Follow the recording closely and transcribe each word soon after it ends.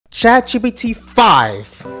ChatGPT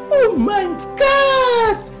 5. Oh my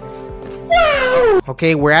God! Wow!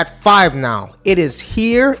 Okay, we're at 5 now. It is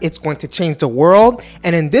here. It's going to change the world.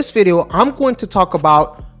 And in this video, I'm going to talk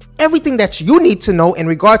about everything that you need to know in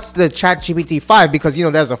regards to the ChatGPT 5, because you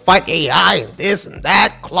know there's a fight AI and this and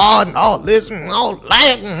that, Claude and all this and all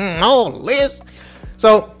that and all this.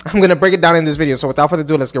 So I'm going to break it down in this video. So without further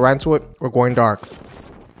ado, let's get right into it. We're going dark.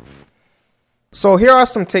 So here are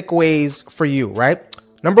some takeaways for you, right?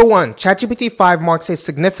 Number 1, ChatGPT 5 marks a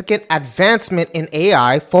significant advancement in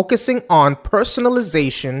AI, focusing on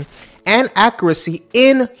personalization and accuracy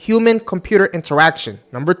in human-computer interaction.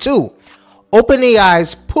 Number 2,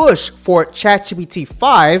 OpenAI's push for ChatGPT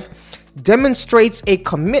 5 demonstrates a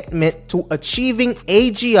commitment to achieving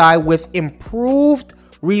AGI with improved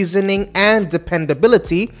reasoning and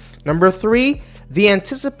dependability. Number 3, the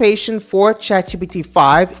anticipation for ChatGPT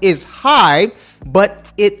 5 is high, but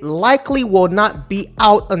it likely will not be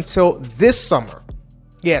out until this summer.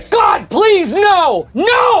 Yes. God, please, no!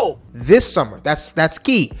 No! This summer. That's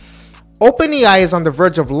key. OpenAI is on the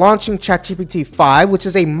verge of launching ChatGPT 5, which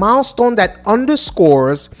is a milestone that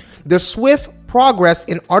underscores the swift progress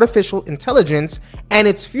in artificial intelligence and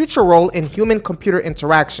its future role in human-computer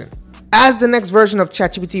interaction. As the next version of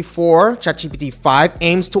ChatGPT 4, ChatGPT 5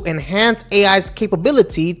 aims to enhance AI's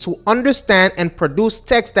capability to understand and produce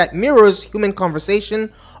text that mirrors human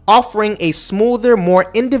conversation, offering a smoother,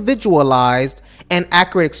 more individualized, and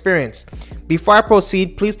accurate experience. Before I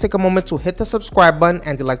proceed, please take a moment to hit the subscribe button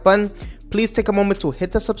and the like button. Please take a moment to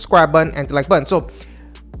hit the subscribe button and the like button. So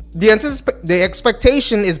the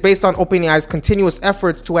expectation is based on OpenAI's continuous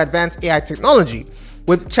efforts to advance AI technology,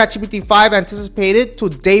 with ChatGPT 5 anticipated to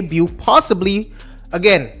debut possibly,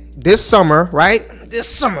 again, this summer, right? This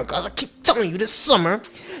summer, guys, I keep telling you, this summer.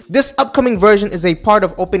 This upcoming version is a part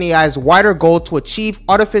of OpenAI's wider goal to achieve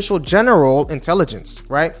artificial general intelligence,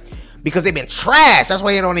 right? Because they've been trashed. That's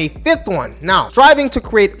why they're on a 5th one. Now, striving to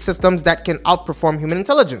create systems that can outperform human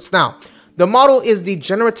intelligence. Now, the model is the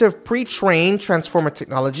generative pre-trained transformer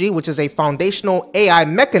technology, which is a foundational AI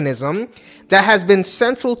mechanism that has been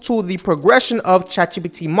central to the progression of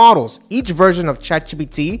ChatGPT models. Each version of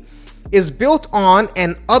ChatGPT is built on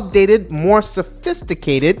an updated, more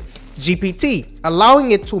sophisticated GPT,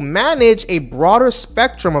 allowing it to manage a broader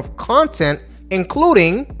spectrum of content,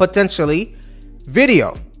 including potentially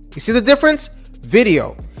video. You see the difference?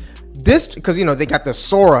 Video. This, because you know they got the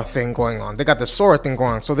Sora thing going on. So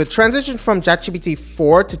the transition from ChatGPT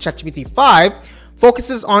 4 to ChatGPT 5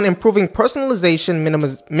 focuses on improving personalization,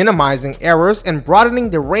 minimizing errors, and broadening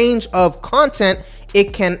the range of content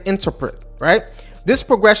it can interpret, right? This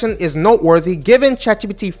progression is noteworthy given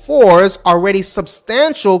ChatGPT 4's already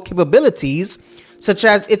substantial capabilities, such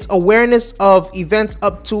as its awareness of events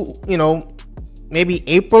up to, maybe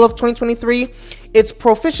April of 2023, its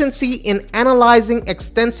proficiency in analyzing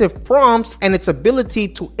extensive prompts, and its ability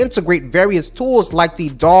to integrate various tools like the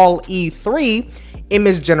DALL-E 3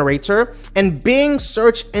 image generator and Bing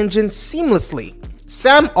search engine seamlessly.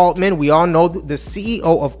 Sam Altman, we all know the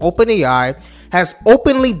CEO of OpenAI, has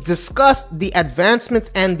openly discussed the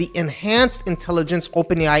advancements and the enhanced intelligence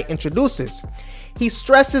OpenAI introduces. He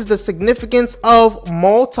stresses the significance of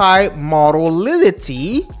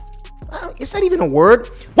multimodality. Is that even a word?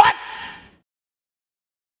 What?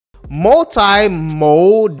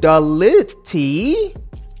 Multimodality.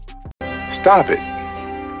 Stop it.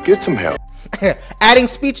 Get some help. Adding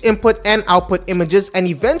speech input and output images and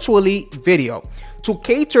eventually video to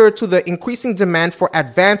cater to the increasing demand for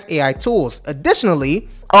advanced AI tools. Additionally,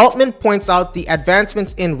 Altman points out the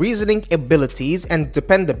advancements in reasoning abilities and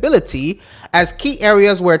dependability as key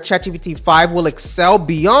areas where ChatGPT 5 will excel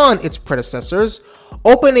beyond its predecessors.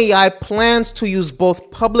 OpenAI plans to use both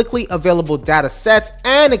publicly available data sets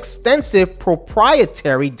and extensive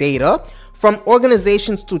proprietary data from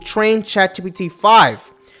organizations to train ChatGPT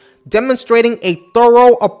 5, demonstrating a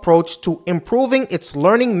thorough approach to improving its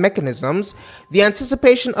learning mechanisms. The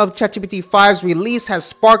anticipation of ChatGPT 5's release has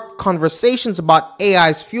sparked conversations about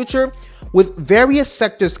AI's future, with various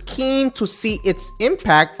sectors keen to see its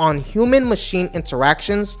impact on human-machine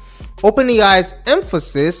interactions. OpenAI's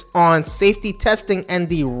emphasis on safety testing and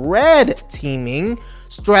the red teaming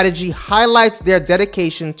strategy highlights their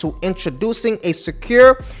dedication to introducing a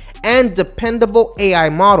secure and dependable AI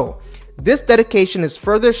model. This dedication is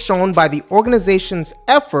further shown by the organization's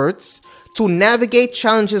efforts to navigate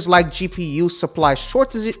challenges like GPU supply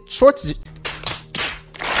shortages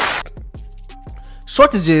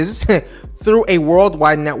through a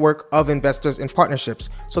worldwide network of investors and partnerships.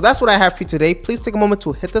 So that's what I have for you today. Please take a moment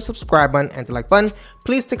to hit the subscribe button and the like button.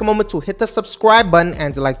 Please take a moment to hit the subscribe button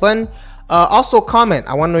and the like button. Also comment.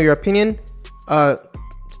 I want to know your opinion.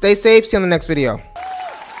 Stay safe. See you on the next video.